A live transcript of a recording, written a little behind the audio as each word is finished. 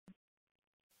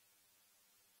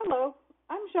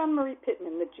Jean-Marie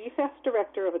Pittman, the GFAS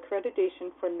Director of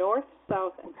Accreditation for North,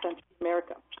 South, and Central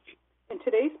America. In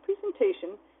today's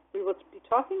presentation, we will be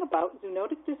talking about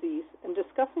zoonotic disease and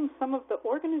discussing some of the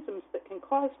organisms that can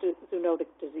cause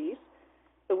zoonotic disease,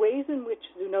 the ways in which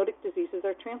zoonotic diseases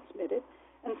are transmitted,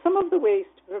 and some of the ways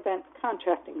to prevent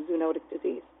contracting zoonotic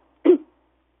disease.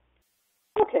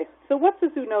 Okay, so what's a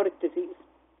zoonotic disease?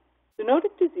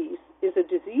 Zoonotic disease is a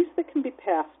disease that can be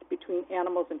passed between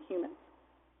animals and humans.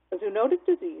 A zoonotic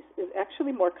disease is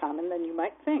actually more common than you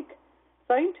might think.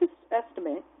 Scientists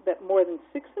estimate that more than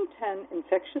 6 in 10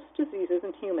 infectious diseases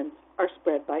in humans are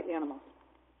spread by animals.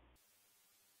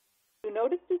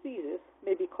 Zoonotic diseases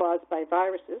may be caused by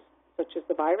viruses, such as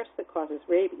the virus that causes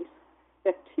rabies,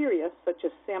 bacteria, such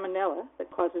as salmonella, that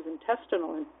causes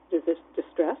intestinal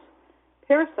distress,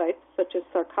 parasites, such as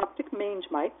sarcoptic mange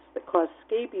mites, that cause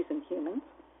scabies in humans,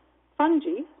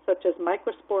 fungi, such as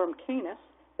Microsporum canis,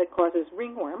 that causes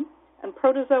ringworm, and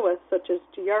protozoa, such as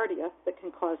Giardia, that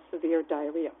can cause severe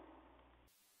diarrhea.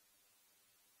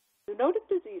 Zoonotic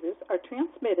diseases are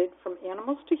transmitted from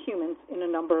animals to humans in a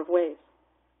number of ways.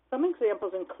 Some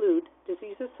examples include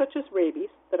diseases such as rabies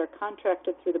that are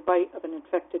contracted through the bite of an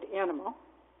infected animal,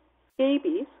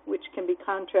 scabies, which can be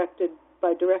contracted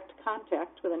by direct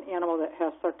contact with an animal that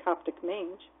has sarcoptic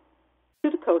mange,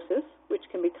 psittacosis, which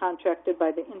can be contracted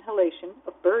by the inhalation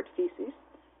of bird feces,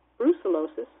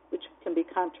 brucellosis, which can be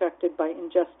contracted by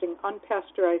ingesting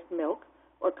unpasteurized milk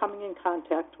or coming in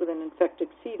contact with an infected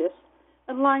fetus,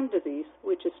 and Lyme disease,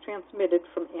 which is transmitted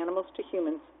from animals to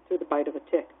humans through the bite of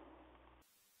a tick.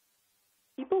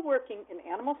 People working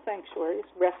in animal sanctuaries,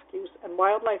 rescues, and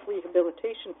wildlife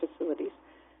rehabilitation facilities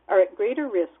are at greater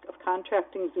risk of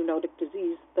contracting zoonotic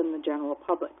disease than the general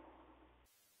public.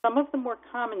 Some of the more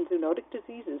common zoonotic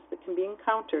diseases that can be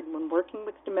encountered when working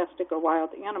with domestic or wild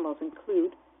animals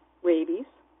include rabies,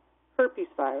 herpes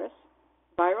virus,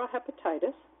 viral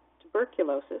hepatitis,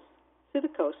 tuberculosis,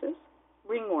 psittacosis,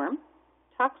 ringworm,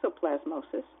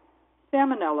 toxoplasmosis,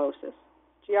 salmonellosis,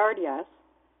 giardias,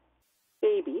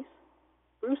 scabies,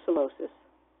 brucellosis,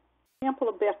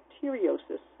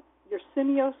 campylobacteriosis,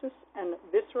 yersiniosis, and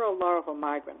visceral larval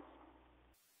migrans.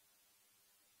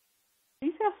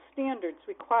 GFAS standards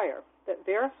require that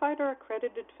verified or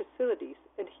accredited facilities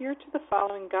adhere to the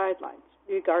following guidelines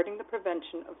regarding the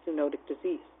prevention of zoonotic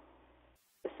disease.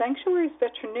 The sanctuary's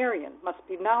veterinarian must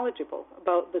be knowledgeable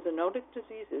about the zoonotic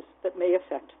diseases that may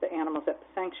affect the animals at the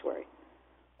sanctuary.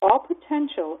 All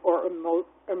potential or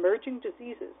emerging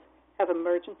diseases have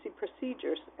emergency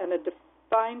procedures and a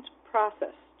defined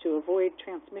process to avoid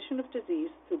transmission of disease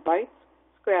through bites,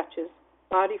 scratches,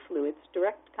 body fluids,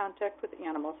 direct contact with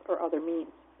animals, or other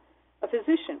means. A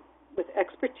physician with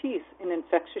expertise in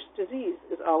infectious disease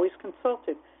is always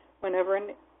consulted whenever an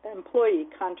employee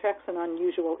contracts an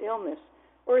unusual illness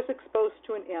or is exposed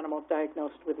to an animal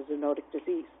diagnosed with a zoonotic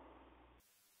disease.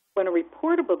 When a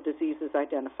reportable disease is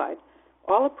identified,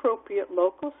 all appropriate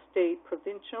local, state,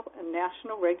 provincial, and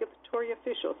national regulatory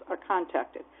officials are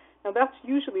contacted. Now, that's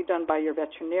usually done by your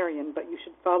veterinarian, but you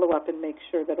should follow up and make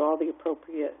sure that all the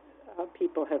appropriate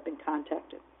people have been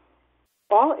contacted.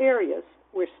 All areas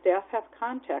where staff have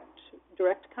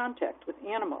direct contact with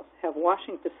animals have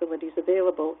washing facilities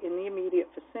available in the immediate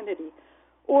vicinity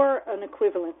or an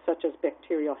equivalent such as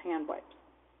bacterial hand wipes.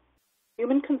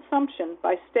 Human consumption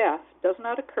by staff does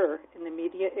not occur in the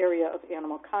immediate area of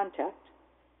animal contact.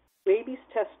 Rabies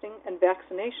testing and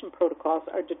vaccination protocols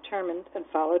are determined and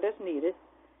followed as needed.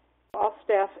 All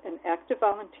staff and active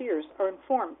volunteers are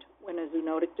informed when a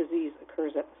zoonotic disease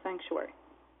occurs at the sanctuary.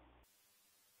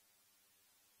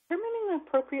 Determining the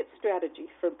appropriate strategy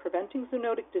for preventing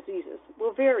zoonotic diseases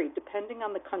will vary depending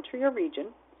on the country or region,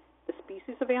 the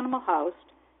species of animal housed,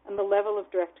 and the level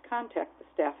of direct contact the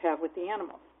staff have with the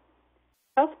animals.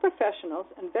 Health professionals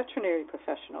and veterinary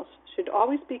professionals should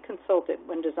always be consulted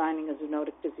when designing a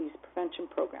zoonotic disease prevention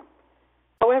program.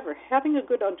 However, having a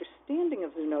good understanding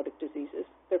of zoonotic diseases,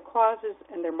 their causes,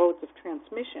 and their modes of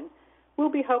transmission will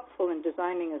be helpful in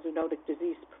designing a zoonotic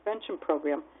disease prevention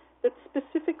program that's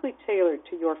specifically tailored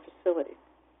to your facility.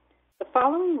 The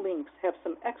following links have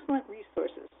some excellent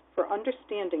resources for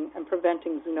understanding and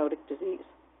preventing zoonotic disease.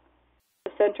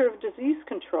 The Center of Disease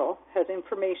Control has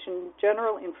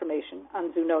general information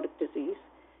on zoonotic disease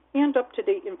and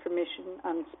up-to-date information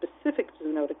on specific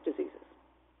zoonotic diseases.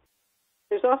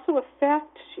 There's also a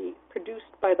fact sheet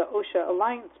produced by the OSHA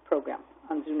Alliance Program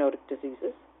on zoonotic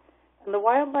diseases, and the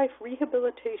Wildlife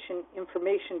Rehabilitation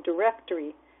Information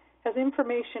Directory has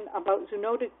information about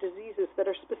zoonotic diseases that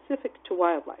are specific to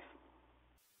wildlife.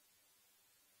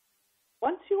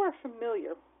 Once you are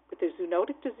familiar with the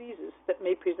zoonotic diseases that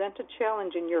may present a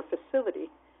challenge in your facility,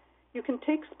 you can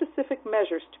take specific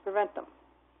measures to prevent them.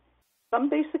 Some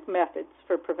basic methods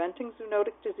for preventing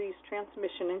zoonotic disease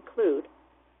transmission include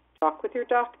talk with your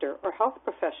doctor or health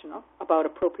professional about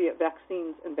appropriate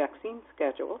vaccines and vaccine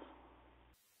schedules,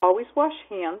 always wash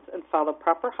hands and follow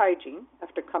proper hygiene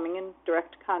after coming in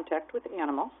direct contact with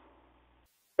animals,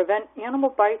 prevent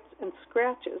animal bites and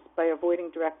scratches by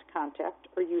avoiding direct contact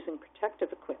or using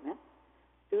protective equipment,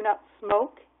 do not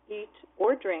smoke, eat,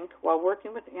 or drink while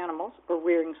working with animals or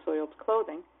wearing soiled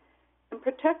clothing, and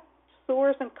protect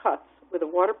sores and cuts with a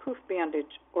waterproof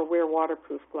bandage or wear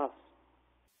waterproof gloves.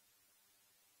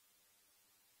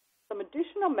 Some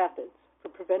additional methods for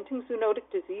preventing zoonotic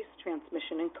disease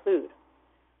transmission include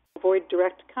avoid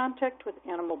direct contact with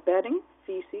animal bedding,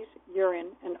 feces,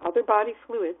 urine, and other body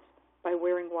fluids by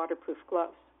wearing waterproof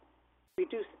gloves.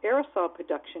 Reduce aerosol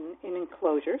production in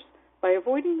enclosures by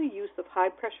avoiding the use of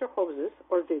high-pressure hoses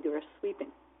or vigorous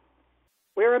sweeping.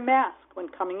 Wear a mask when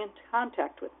coming into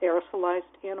contact with aerosolized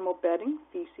animal bedding,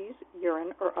 feces,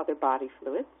 urine, or other body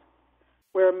fluids.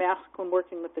 Wear a mask when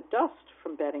working with the dust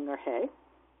from bedding or hay.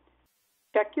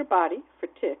 Check your body for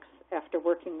ticks after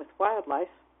working with wildlife,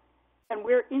 and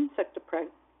wear insect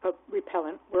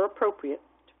repellent where appropriate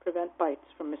to prevent bites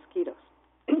from mosquitoes.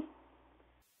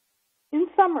 In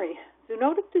summary,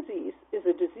 zoonotic disease is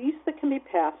a disease that can be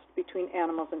passed between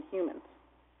animals and humans.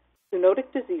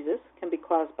 Zoonotic diseases can be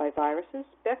caused by viruses,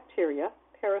 bacteria,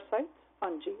 parasites,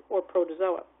 fungi, or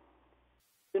protozoa.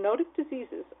 Zoonotic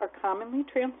diseases are commonly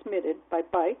transmitted by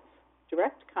bites,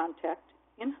 direct contact,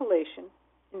 inhalation,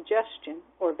 ingestion,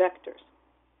 or vectors.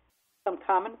 Some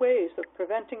common ways of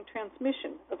preventing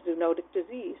transmission of zoonotic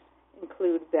disease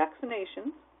include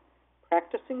vaccinations,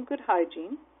 practicing good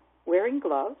hygiene, wearing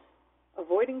gloves,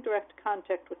 avoiding direct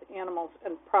contact with animals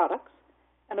and products,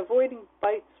 and avoiding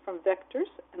bites from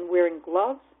vectors and wearing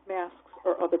gloves, masks,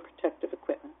 or other protective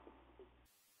equipment.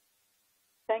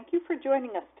 Thank you for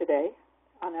joining us today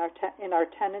in our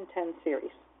 10 and 10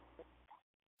 series.